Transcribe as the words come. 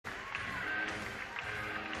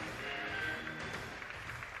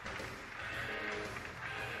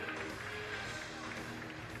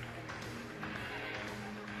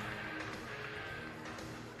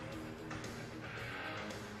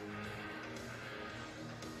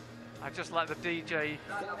I just let the DJ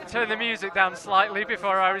turn the music down slightly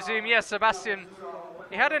before I resume. Yes, Sebastian,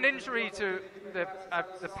 he had an injury to the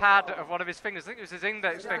pad of one of his fingers. I think it was his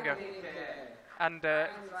index finger. And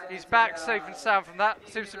he's back safe and sound from that.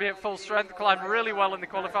 Seems to be at full strength. Climbed really well in the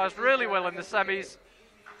qualifiers, really well in the semis.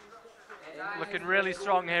 Looking really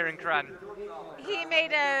strong here in Kranj. He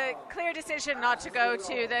made a clear decision not to go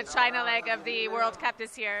to the China leg of the World Cup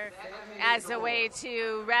this year as a way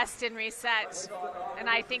to rest and reset. And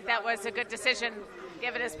I think that was a good decision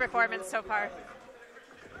given his performance so far.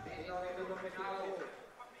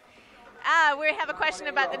 We have a question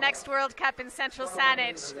about the next World Cup in Central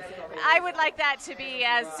Saanich. I would like that to be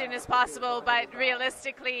as soon as possible, but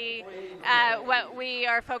realistically, what we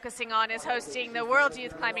are focusing on is hosting the World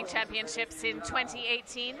Youth Climbing Championships in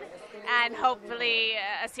 2018, and hopefully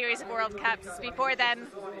a series of World Cups before then.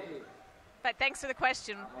 But thanks for the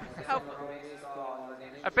question.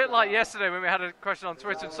 A bit like yesterday when we had a question on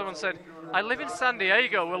Twitter and someone said, I live in San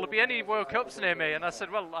Diego, will there be any World Cups near me? And I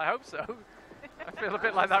said, well, I hope so. I feel a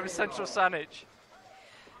bit like that with Central Saanich.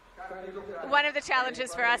 One of the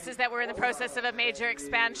challenges for us is that we're in the process of a major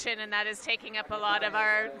expansion, and that is taking up a lot of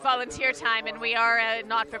our volunteer time, and we are a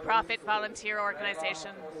not-for-profit volunteer organization.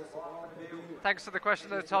 Thanks for the question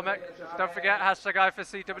though, Tomek. Don't forget, hashtag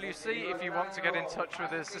IFSCWC if you want to get in touch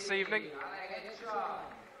with us this evening.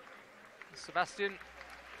 Sebastian,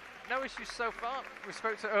 no issues so far. We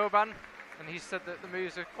spoke to Urban, and he said that the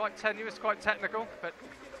moves are quite tenuous, quite technical, but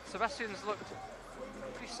Sebastian's looked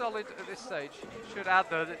pretty solid at this stage. Should add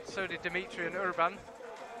though that so did Dimitri and Urban.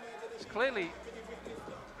 It's clearly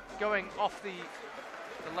going off the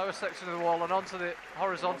lower section of the wall and onto the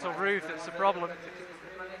horizontal roof that's the problem.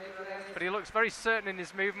 But he looks very certain in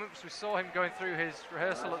his movements. We saw him going through his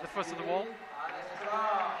rehearsal at the foot of the wall.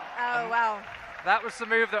 Oh, wow. That was the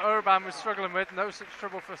move that Urban was struggling with. No such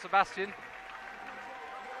trouble for Sebastian.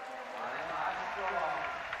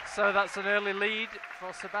 So that's an early lead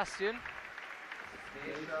for Sebastian.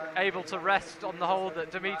 Able to rest on the hold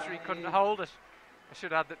that Dimitri couldn't hold. I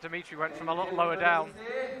should add that Dimitri went from a lot lower down.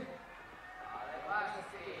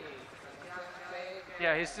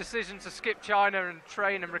 Yeah, his decision to skip China and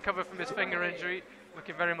train and recover from his finger injury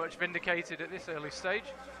looking very much vindicated at this early stage.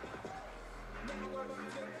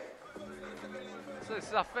 So this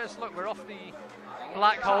is our first look. We're off the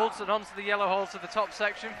black holds and onto the yellow holds of the top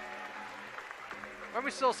section. When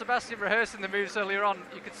we saw Sebastian rehearsing the moves earlier on,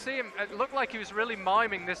 you could see him, it looked like he was really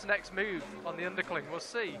miming this next move on the undercling. We'll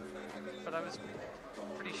see. But I was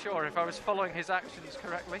pretty sure if I was following his actions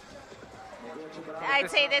correctly. I'd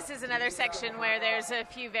say this is another section where there's a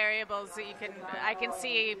few variables that I can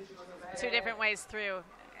see two different ways through.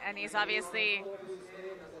 And he's obviously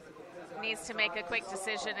needs to make a quick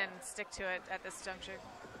decision and stick to it at this juncture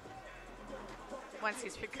once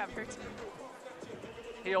he's recovered.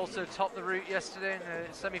 He also topped the route yesterday in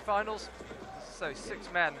the semi-finals. So 6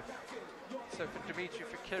 men. So for Dimitri,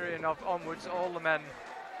 for Kiryanov onwards, all the men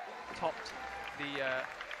topped the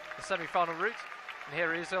semi-final route. And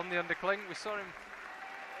here he is on the undercling. We saw him,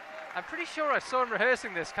 I'm pretty sure I saw him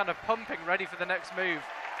rehearsing this, kind of pumping, ready for the next move.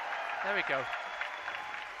 There we go.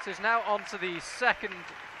 So he's now on to the second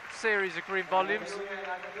series of green volumes.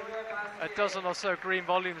 A dozen or so green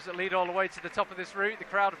volumes that lead all the way to the top of this route. The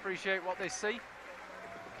crowd appreciate what they see.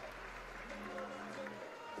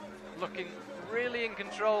 Looking really in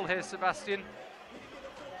control here, Sebastian.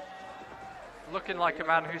 Looking like a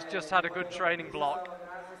man who's just had a good training block.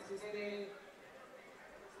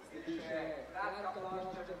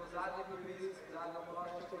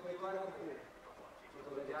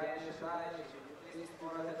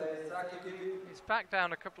 He's back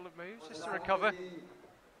down a couple of moves just to recover.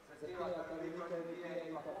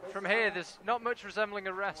 From here, there's not much resembling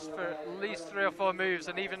a rest for at least 3 or 4 moves,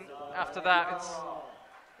 and even after that,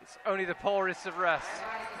 it's only the poorest of rest.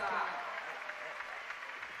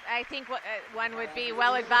 I think one would be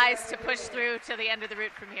well advised to push through to the end of the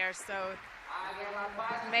route from here, so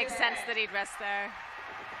it makes sense that he'd rest there.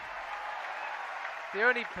 The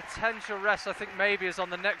only potential rest I think maybe is on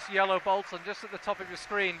the next yellow bolt and just at the top of your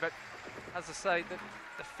screen, but as I say,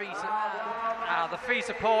 the feet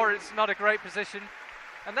are poor. It's not a great position,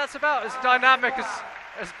 and that's about as dynamic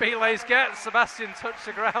as belays get. Sebastian touched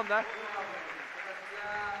the ground there.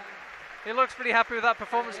 He looks pretty happy with that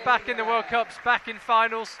performance. Back in the World Cups, back in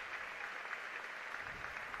finals,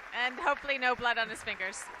 and hopefully no blood on his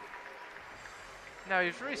fingers. No, he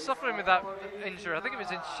was really suffering with that injury. I think it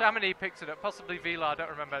was in Chamonix he picked it up, possibly Vila, I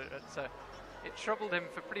don't remember. It troubled him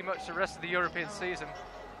for pretty much the rest of the European season.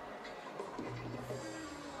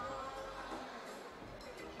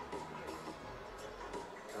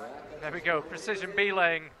 There we go, precision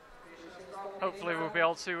belaying hopefully we'll be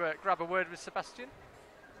able to grab a word with Sebastian.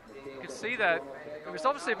 You can see there, it was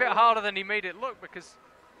obviously a bit harder than he made it look, because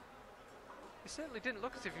he certainly didn't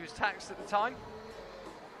look as if he was taxed at the time.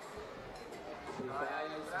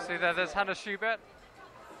 See there's Hannah Schubert.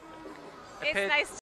 It's nice